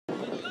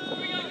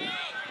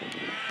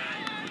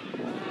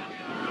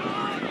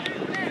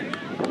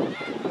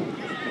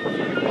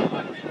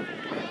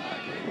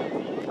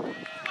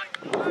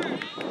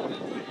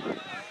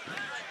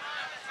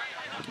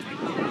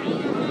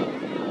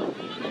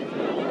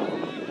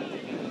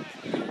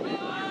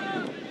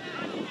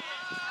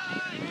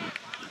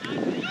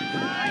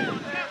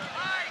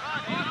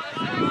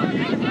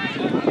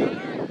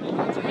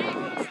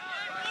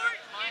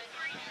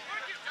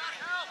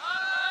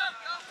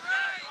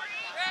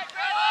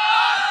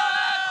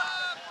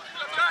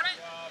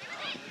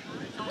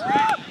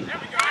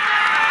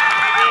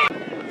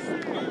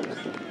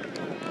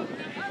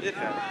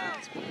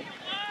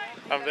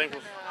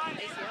ankles.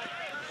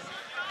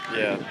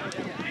 Yeah.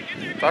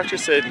 Doctor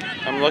said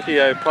I'm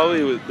lucky. I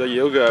probably the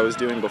yoga I was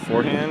doing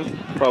beforehand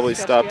probably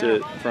stopped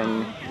it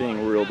from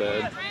being real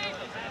bad.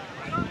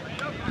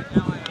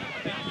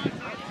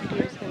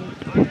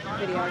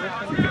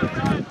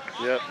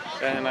 Yep.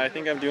 And I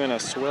think I'm doing a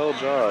swell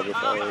job if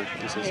I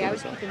do say so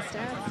myself.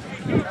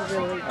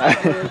 Really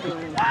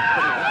doing the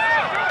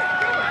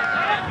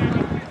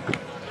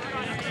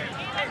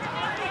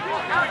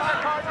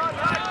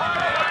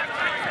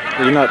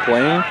Are you not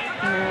playing? No,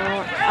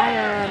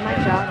 my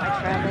job, I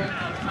travel.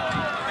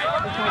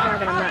 It's my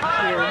job and I'm not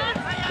here.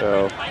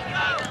 Oh.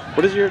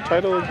 What is your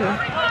title again?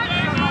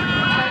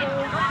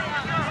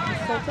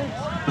 Consultant.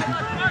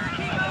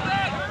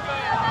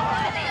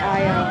 I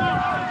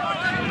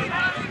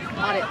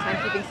audit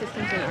timekeeping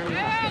systems in Army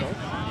hospitals.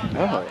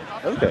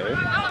 Oh, okay.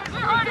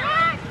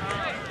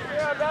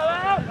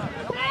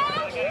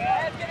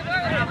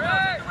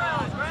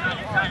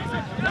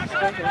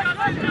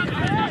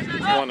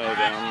 1-0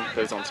 down,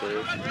 plays on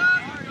serve.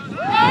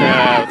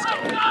 Yeah, let's go.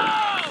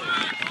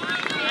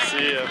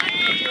 See ya.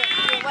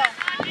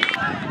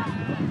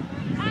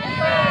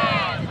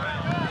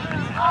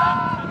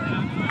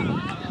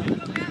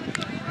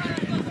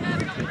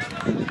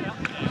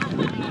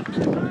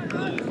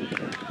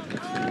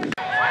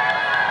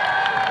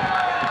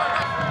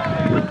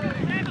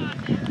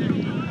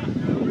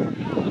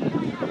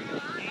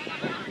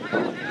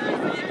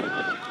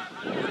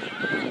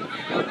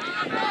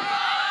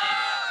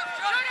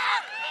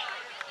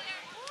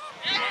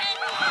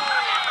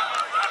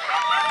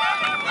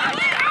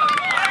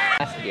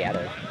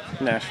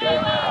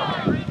 Nashville.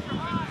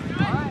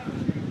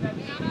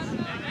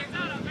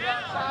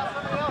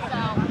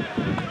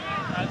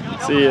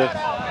 See ya.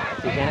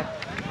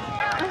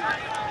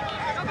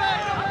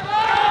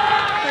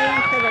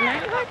 Playing for the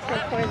Nighthawks or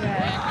for the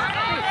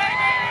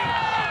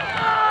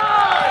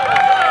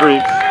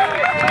Freaks.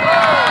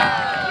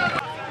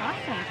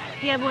 Awesome.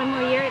 You have one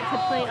more year to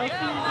play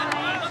Ultimate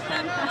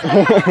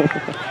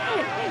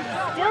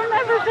Still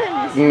never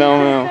finished.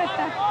 No.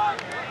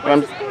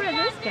 What's the score of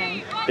this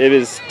game? It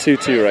is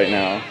 2-2 right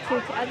now.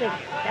 2-2.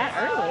 That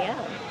early,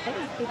 oh. They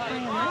must be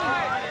playing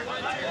that.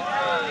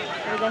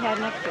 Or they had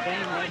an extra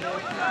game maybe.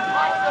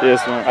 Yes,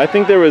 no. I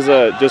think there was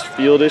just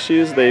field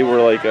issues. They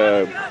were like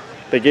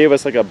they gave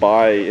us like a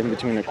bye in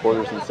between the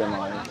quarters and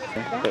semis.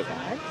 That's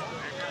odd.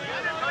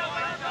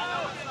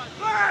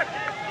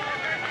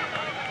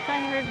 I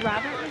heard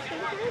Robert was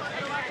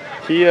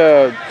injured. He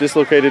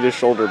dislocated his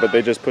shoulder, but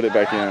they just put it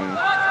back in.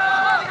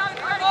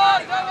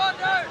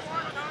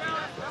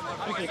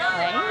 Is he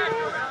playing?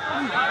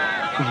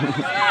 I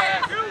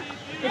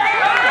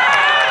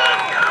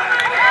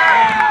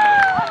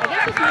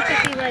guess as much as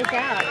he lays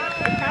out,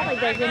 it probably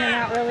goes in and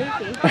out real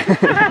easy.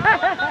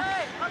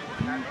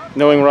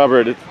 Knowing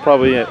Robert, it's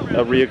probably a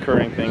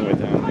reoccurring thing with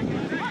him.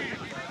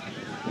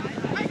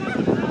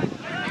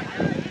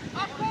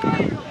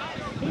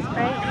 He's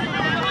great.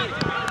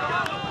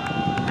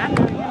 I've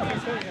known him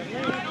since he was a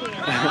little kid.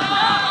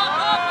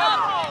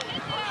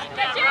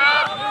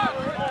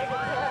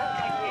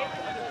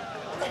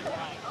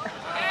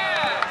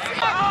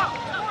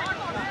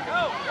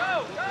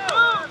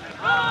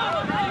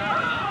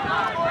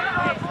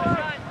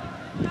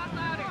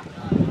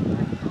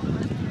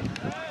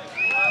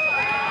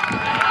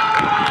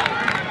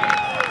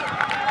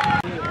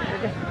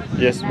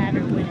 Yes. No matter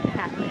when it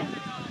happened.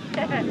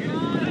 But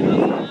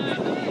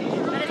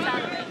it's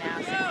out of it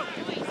now, so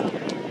it's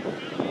easier.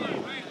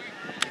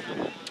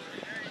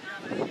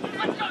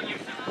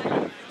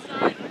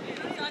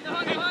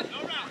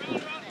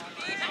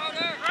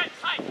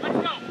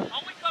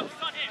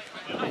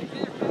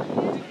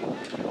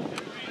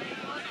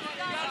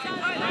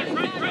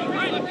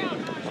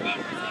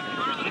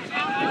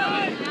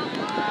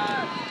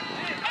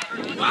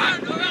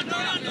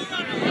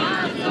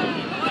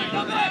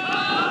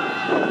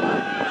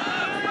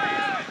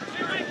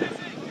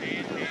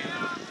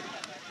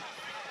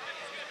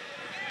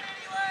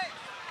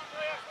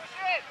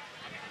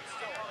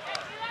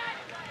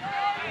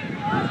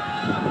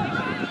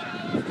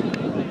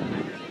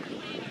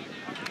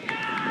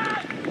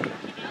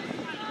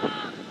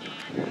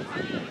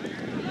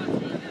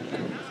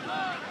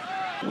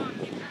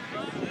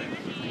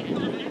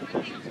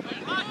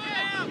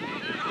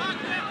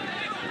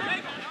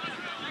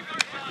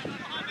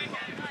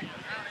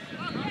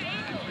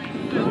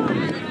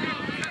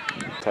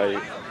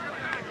 Tight.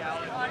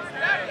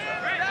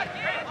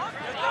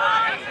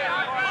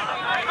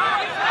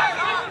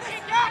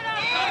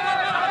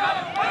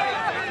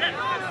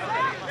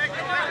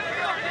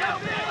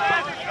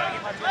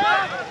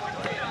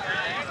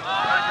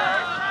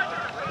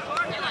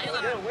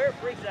 Where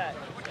freaks at?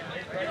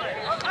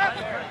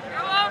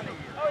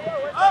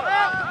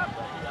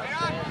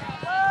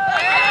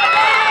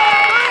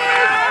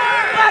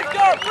 Let's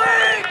go,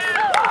 freaks!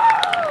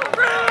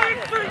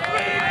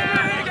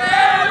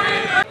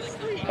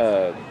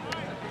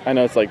 I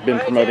know it's like been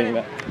promoting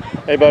that.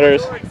 Hey,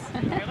 Butters.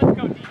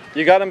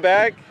 You got him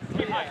back?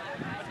 Let's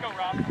go,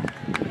 Rob.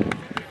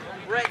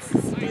 Rex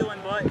stealing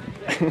butt.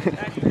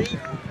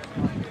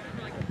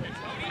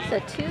 So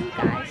 2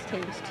 guys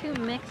teams, 2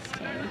 mixed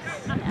teams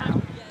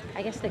now.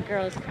 I guess the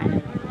girls kind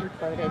of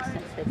imploded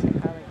since they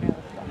took all the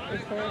girls. But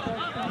is there a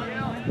girls team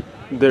anymore?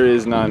 There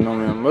is not, no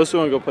ma'am. Most of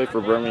them go play for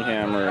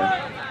Birmingham, or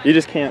you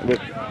just can't with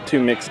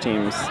 2 mixed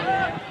teams.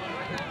 Yeah.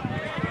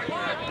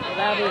 Well,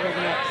 that'll be the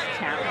next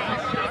challenge.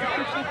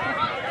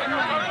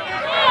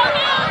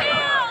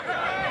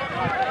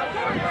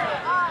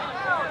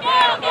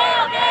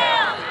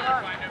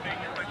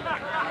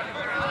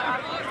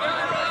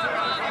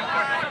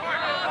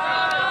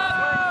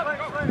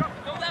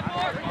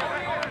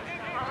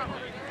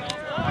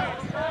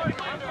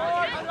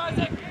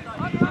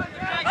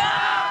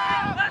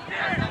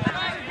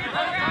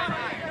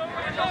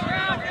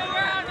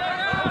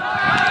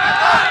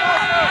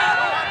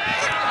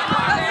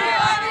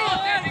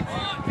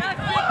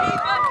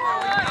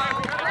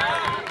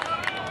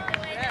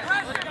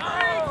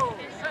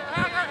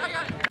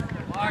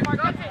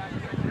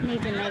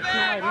 Need to make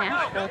not a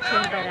Nashville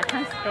team, but a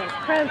Huckfest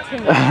pro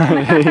team.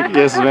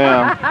 Yes,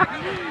 ma'am.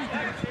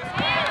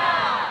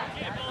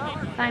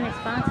 Find a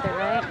sponsor,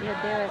 right?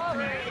 You'll do it.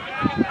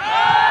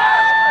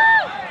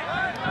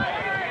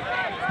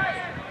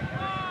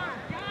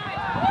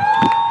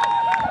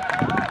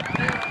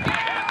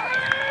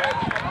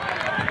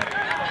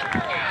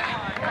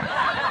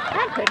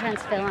 I'd put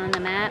Huntsville on the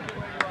map.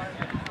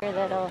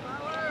 That'll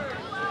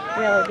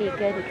really be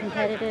good and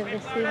competitive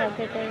to see how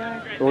good they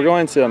are. We're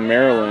going to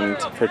Maryland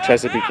for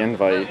Chesapeake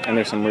Invite, and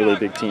there's some really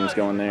big teams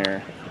going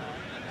there.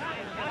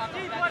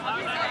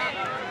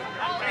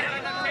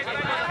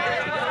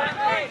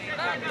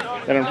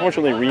 And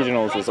unfortunately,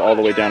 regionals is all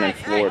the way down in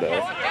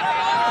Florida.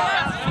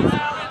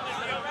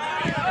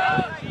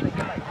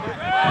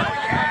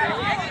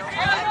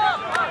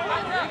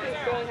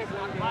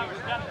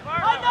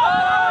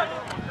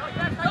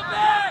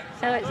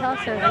 So it's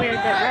also weird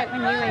that right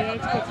when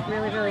UAH gets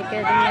really, really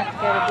good, then you have to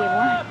go to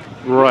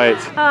D1.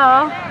 Right.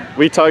 Oh.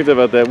 We talked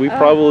about that. We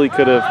probably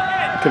could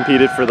have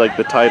competed for like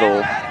the title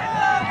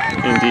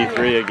in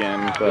D3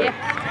 again, but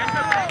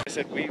I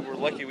said we were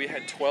lucky. We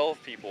had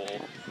 12 people,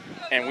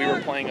 and we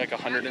were playing like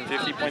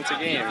 150 points a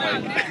game.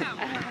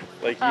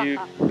 Like you.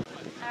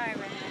 I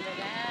remember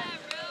that.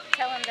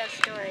 Tell them those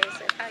stories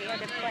of how you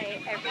had to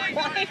play every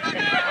point.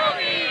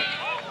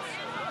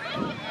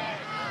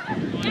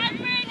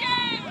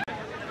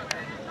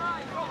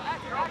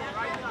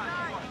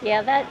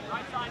 Yeah,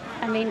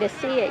 I mean, to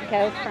see it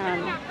go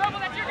from,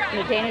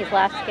 Danny's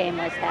last game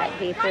was that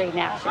D3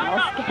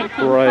 Nationals game.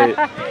 Right.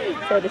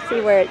 So to see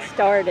where it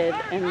started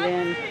and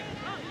then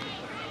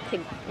to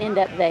end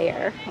up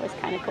there was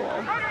kind of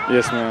cool.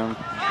 Yes, ma'am.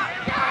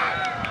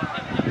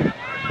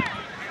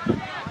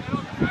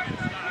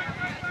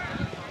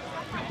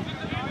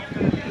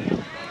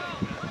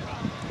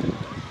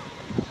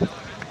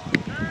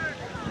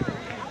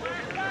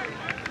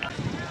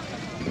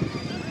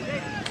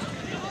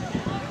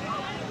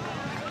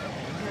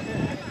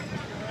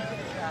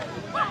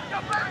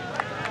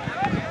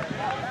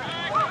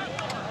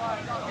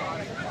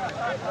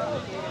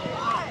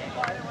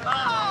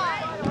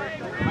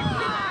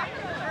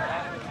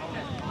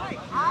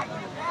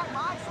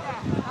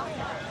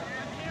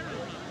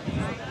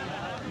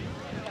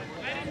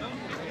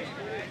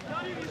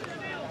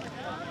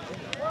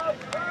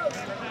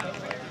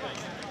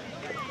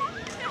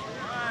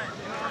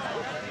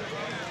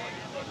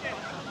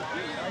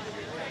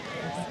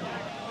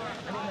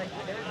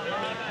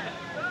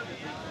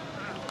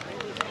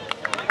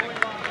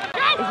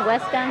 Is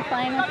Wes done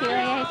playing with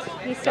UAH?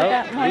 He's still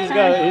got more time? He's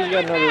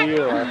got another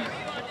year left.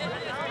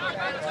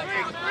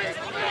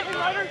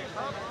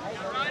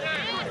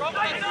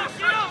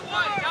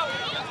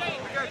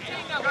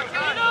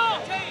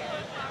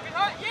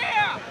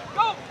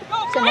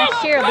 So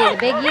next year will be the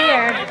big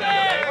year.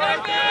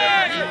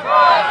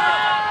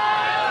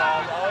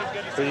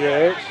 For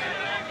UAH?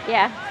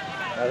 Yeah,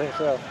 I think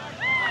so.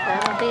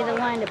 that'll be the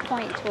one to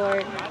point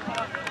toward.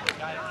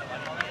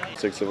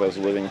 6 of us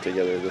living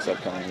together this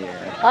upcoming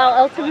year.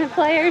 All Ultimate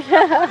players,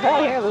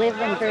 you're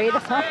living breathe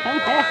on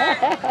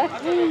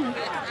them.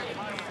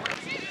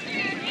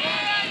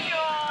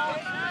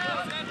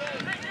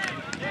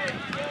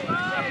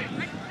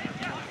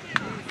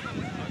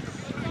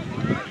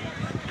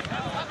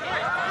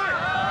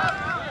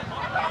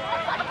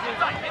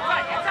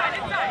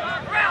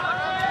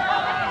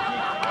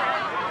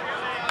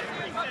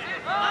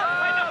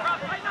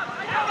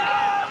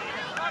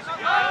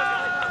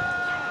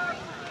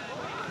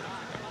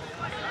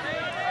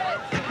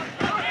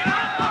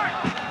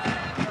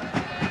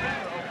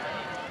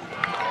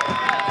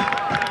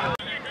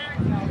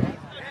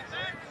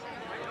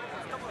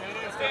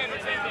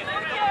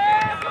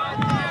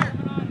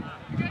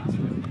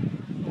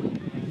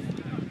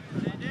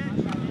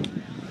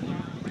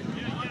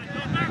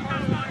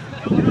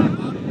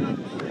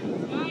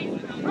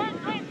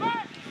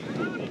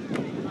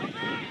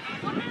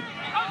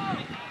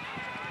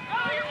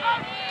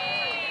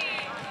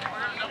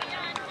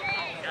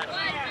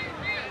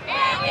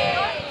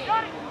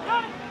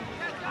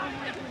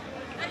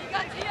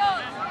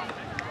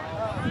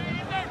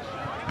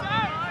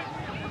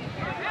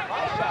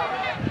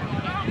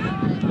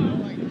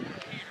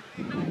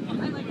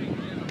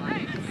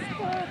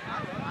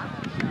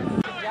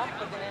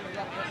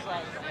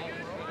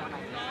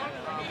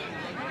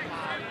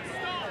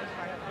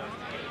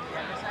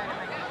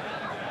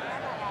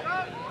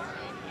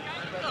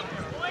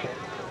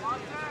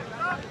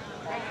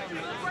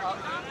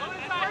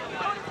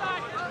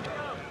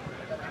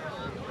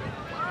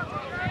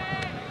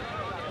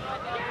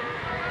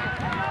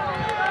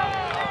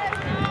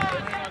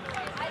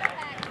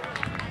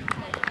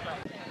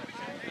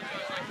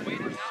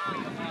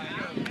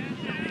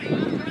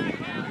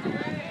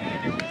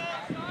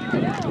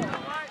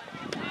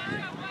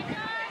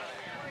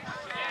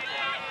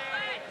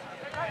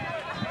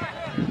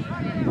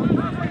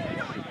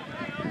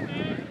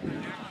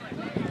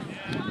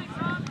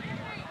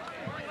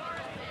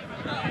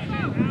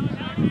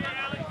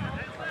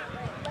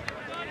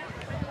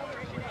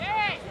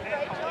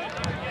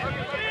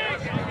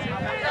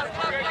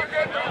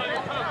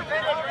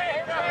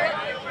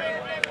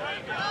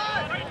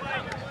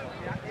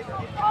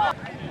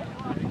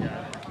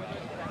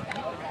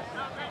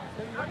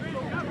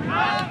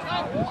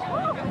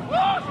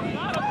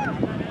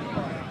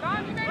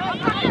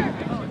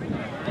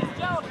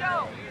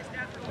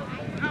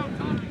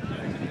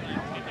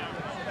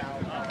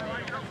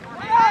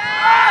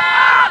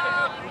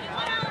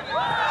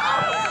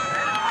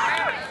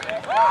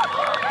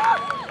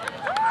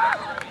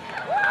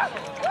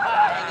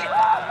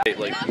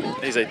 Like,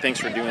 he's like, thanks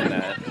for doing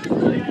that.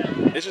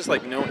 It's just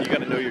like, no, you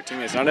gotta know your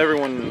teammates. Not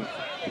everyone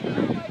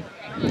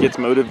gets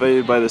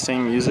motivated by the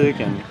same music,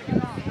 and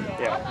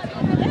Yeah.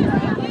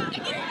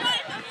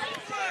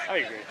 I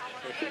agree.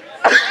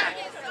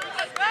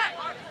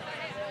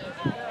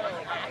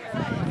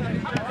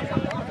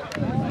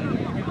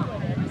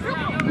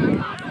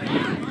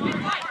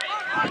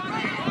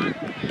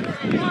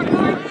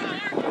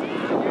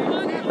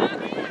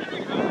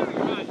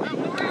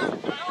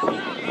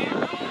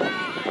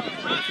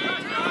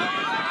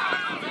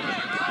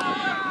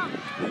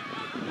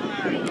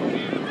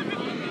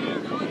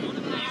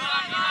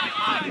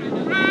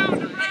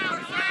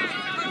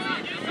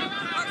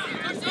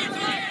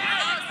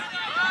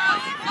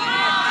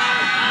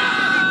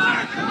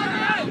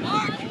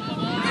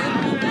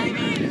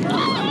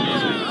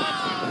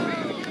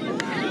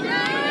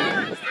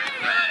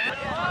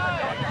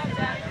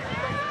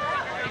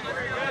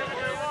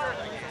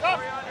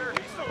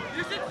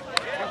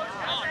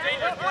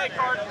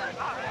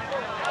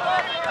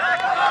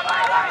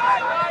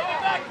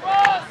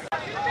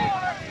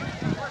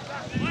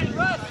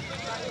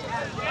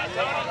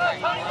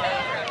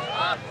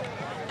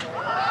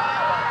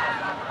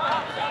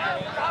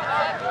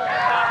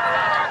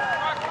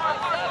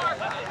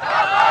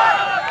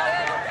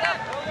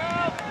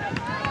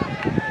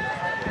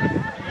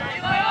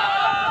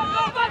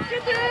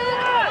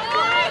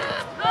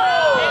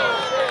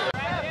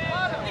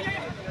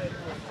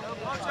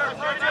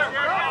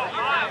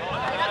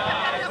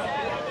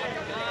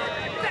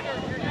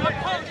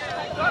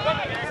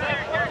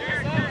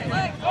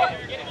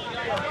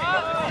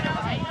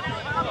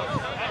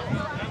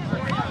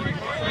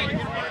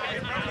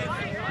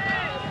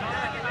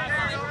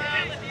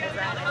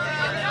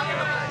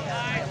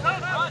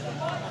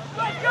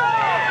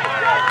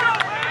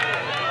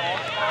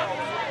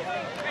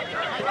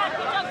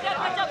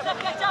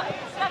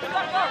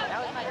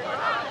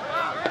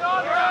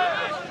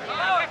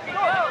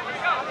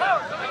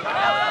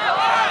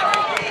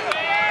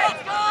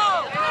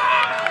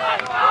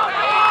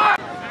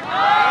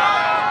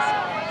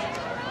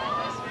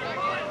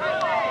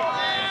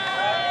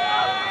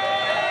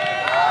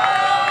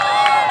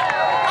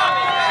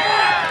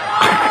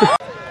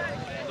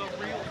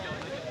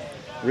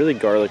 really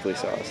garlicky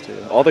sauce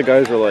too. All the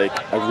guys were like,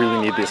 I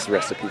really need this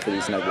recipe for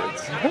these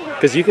nuggets.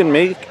 Because you can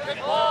make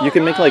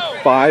like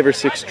 5 or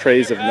 6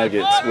 trays of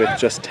nuggets with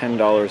just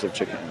 $10 of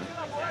chicken.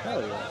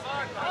 Hell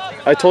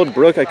yeah. I told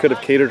Brooke I could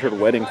have catered her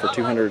wedding for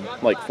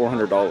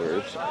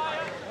 $400.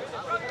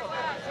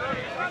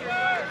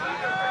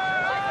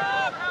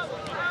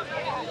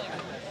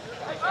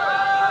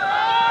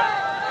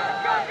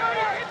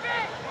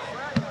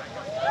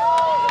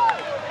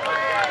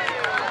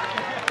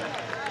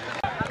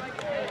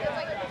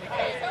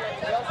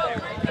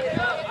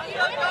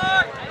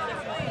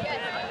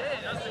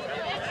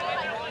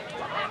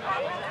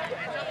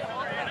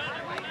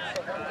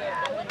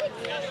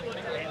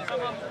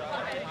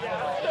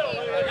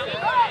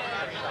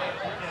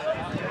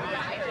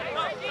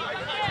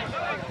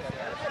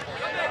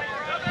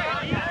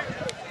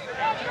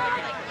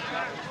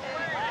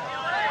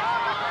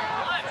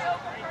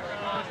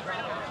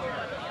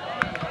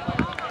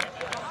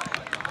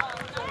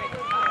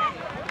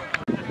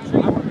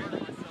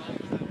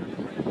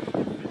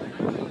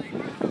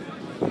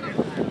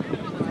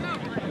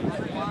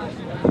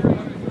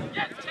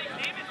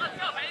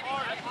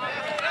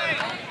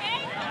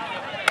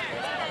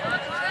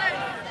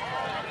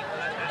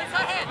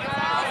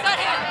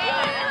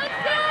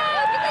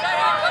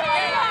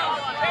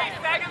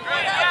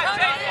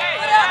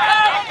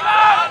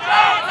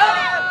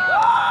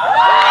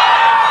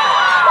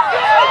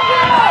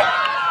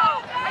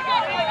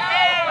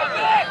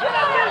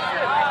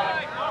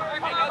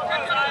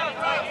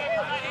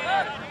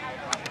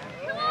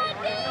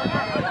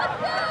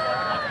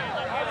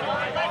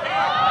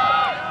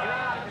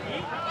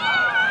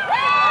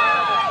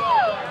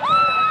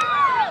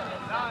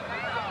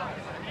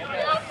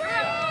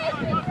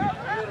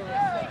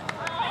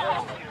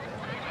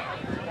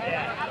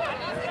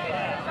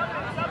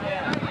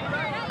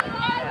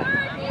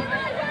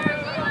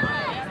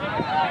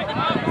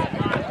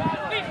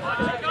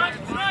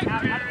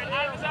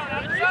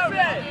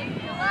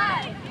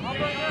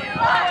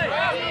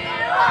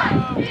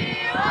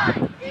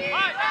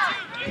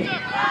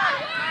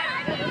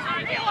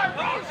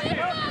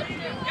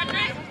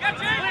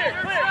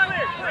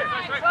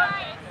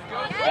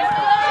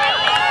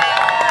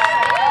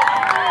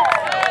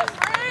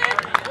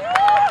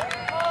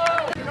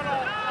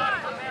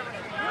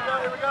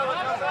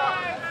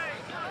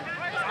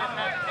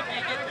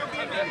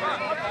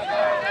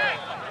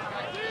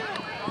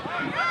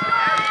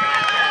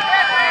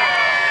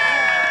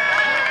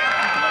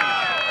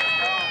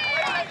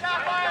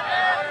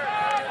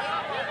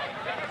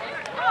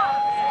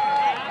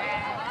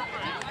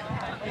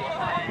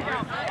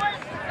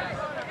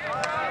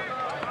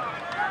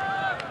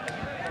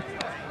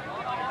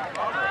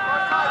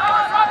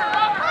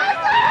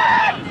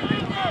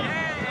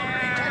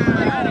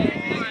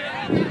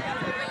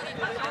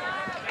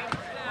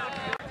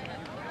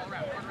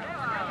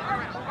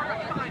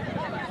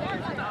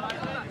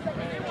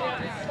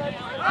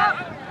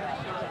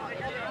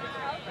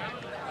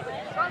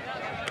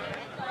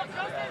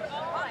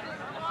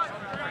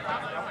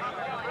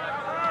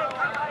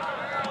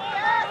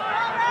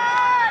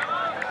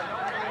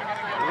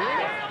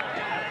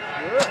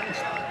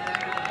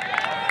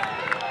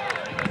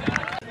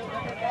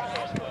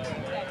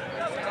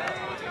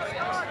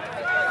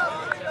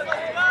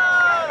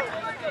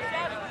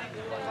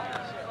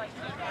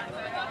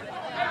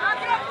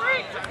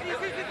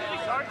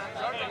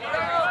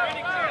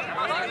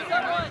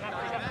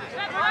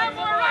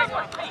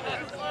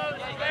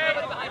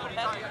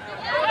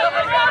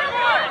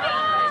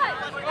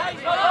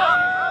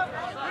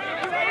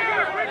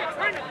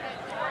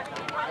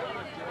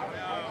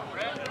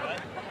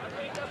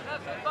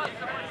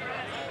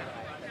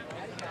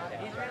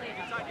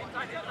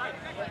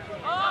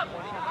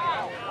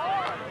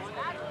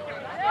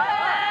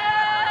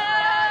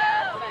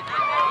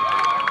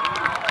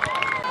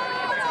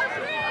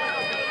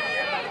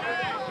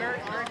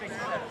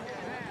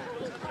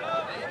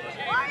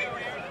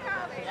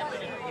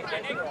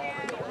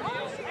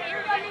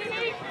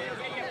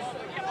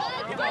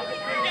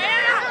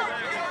 Get